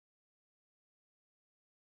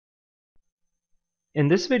In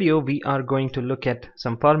this video, we are going to look at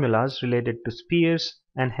some formulas related to spheres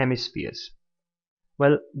and hemispheres.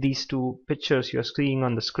 Well, these two pictures you're seeing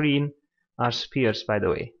on the screen are spheres, by the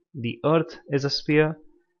way. The Earth is a sphere,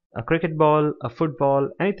 a cricket ball, a football,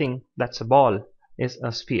 anything that's a ball is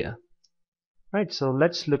a sphere. Right, so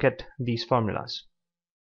let's look at these formulas.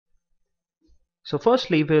 So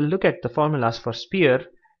firstly, we'll look at the formulas for sphere,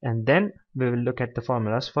 and then we will look at the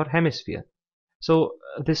formulas for hemisphere. So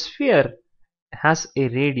the sphere has a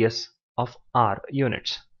radius of r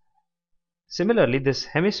units. Similarly, this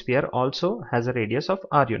hemisphere also has a radius of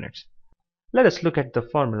r units. Let us look at the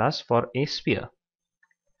formulas for a sphere.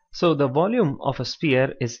 So the volume of a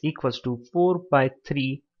sphere is equals to 4 by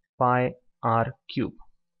 3 pi r cube.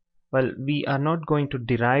 Well, we are not going to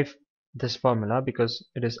derive this formula because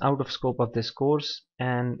it is out of scope of this course,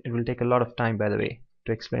 and it will take a lot of time, by the way,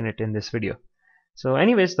 to explain it in this video. So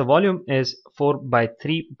anyways, the volume is 4 by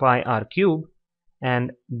 3 pi r cube,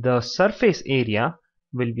 and the surface area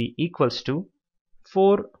will be equals to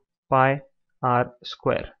 4 pi r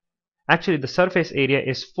square. Actually, the surface area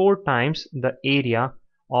is 4 times the area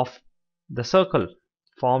of the circle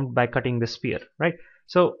formed by cutting the sphere, right?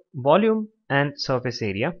 So volume and surface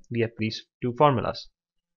area, we have these two formulas.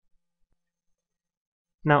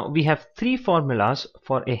 Now we have three formulas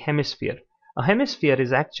for a hemisphere. A hemisphere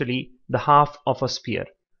is actually the half of a sphere.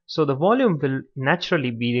 So the volume will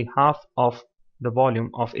naturally be the half of the volume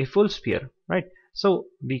of a full sphere, right? So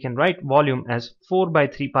we can write volume as 4 by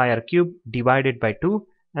 3 pi r cube divided by 2,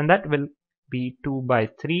 and that will be 2 by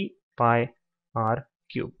 3 pi r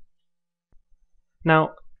cube.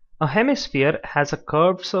 Now a hemisphere has a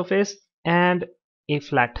curved surface and a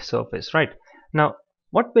flat surface, right? Now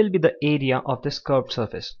what will be the area of this curved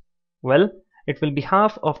surface? Well, it will be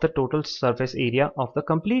half of the total surface area of the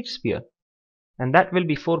complete sphere, and that will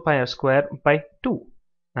be 4 pi r square by 2,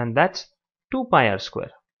 and that's 2 pi r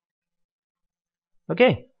square.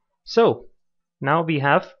 Okay, so now we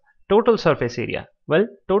have total surface area. Well,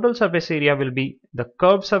 total surface area will be the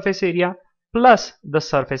curved surface area plus the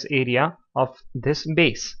surface area of this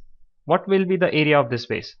base. What will be the area of this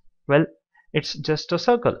base? Well, it's just a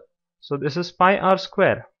circle, so this is pi r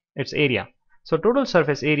square, its area. So total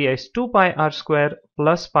surface area is 2 pi r square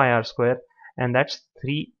plus pi r square, and that's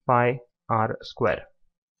 3 pi r square.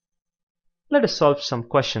 Let us solve some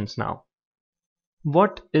questions now.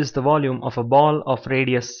 What is the volume of a ball of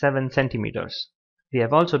radius 7 centimeters? We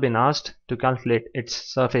have also been asked to calculate its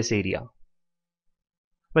surface area.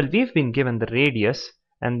 Well, we've been given the radius,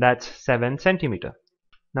 and that's 7 centimeter.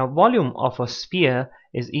 Now volume of a sphere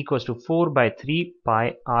is equals to 4 by 3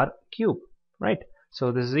 pi r cube, right?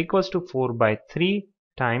 So this is equals to 4 by 3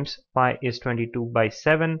 times pi is 22 by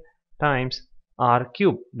 7 times r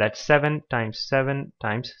cube. That's 7 times 7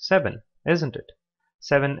 times 7, isn't it?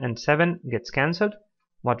 7 and 7 gets cancelled.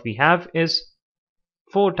 What we have is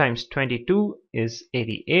 4 times 22 is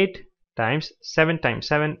 88 times 7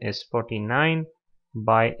 is 49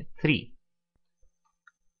 by 3.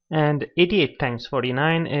 And 88 times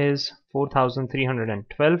 49 is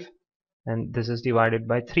 4312, and this is divided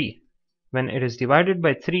by 3. When it is divided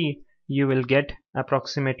by 3, you will get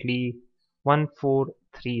approximately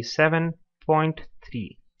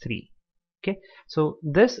 1437.33. Okay, so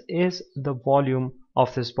this is the volume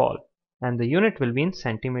of this ball, and the unit will be in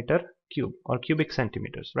centimeter cube or cubic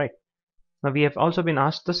centimeters, right? Now we have also been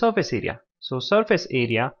asked the surface area. So surface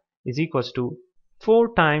area is equals to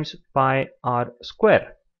 4 times pi r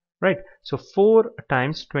square, right? So 4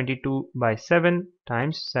 times 22 by 7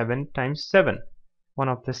 times 7 times 7. One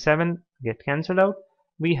of the 7 get cancelled out.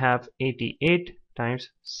 We have 88 times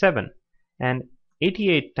 7, and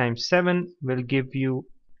 88 times 7 will give you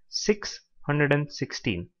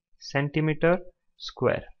 616 centimeter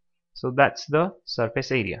square. So that's the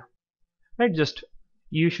surface area, right? Just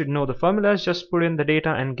you should know the formulas, just put in the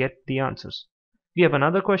data and get the answers. We have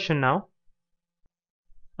another question now.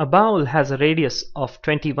 A bowl has a radius of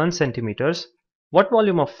 21 centimeters. What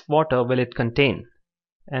volume of water will it contain?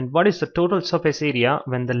 And what is the total surface area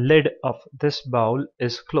when the lid of this bowl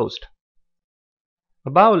is closed?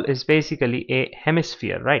 A bowl is basically a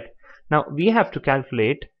hemisphere, right? Now we have to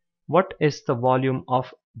calculate what is the volume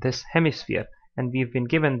of this hemisphere, and we've been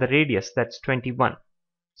given the radius, that's 21.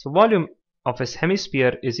 So volume of this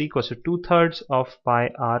hemisphere is equal to 2/3 of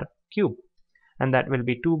pi r cube, and that will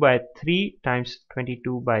be 2 by 3 times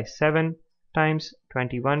 22 by 7 times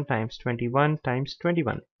 21 times 21 times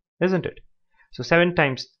 21, isn't it? So 7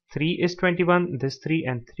 times 3 is 21, this 3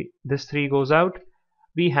 and 3, this 3 goes out.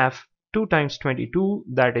 We have 2 times 22,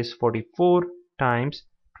 that is 44 times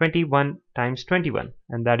 21 times 21,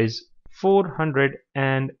 and that is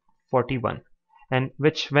 441, and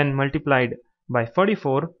which when multiplied by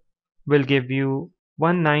 44 will give you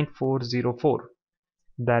 19404.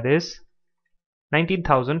 That is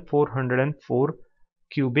 19,404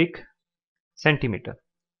 cubic centimeter.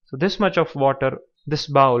 So this much of water this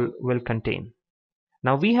bowl will contain.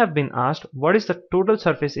 Now we have been asked what is the total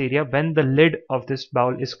surface area when the lid of this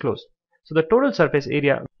bowl is closed. So the total surface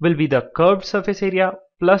area will be the curved surface area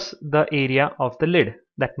plus the area of the lid.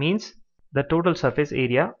 That means the total surface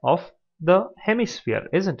area of the hemisphere,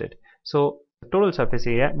 isn't it? So the total surface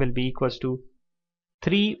area will be equals to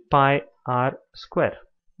 3 pi r square.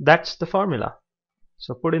 That's the formula.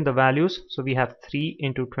 So put in the values. So we have 3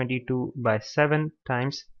 into 22 by 7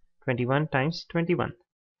 times 21 times 21.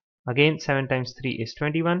 Again 7 times 3 is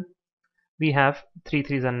 21. We have 3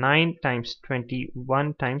 3s are 9 times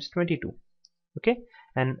 21 times 22. Okay,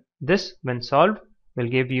 and this when solved will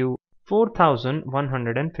give you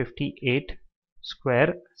 4158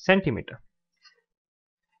 square centimeter.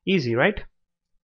 Easy, right?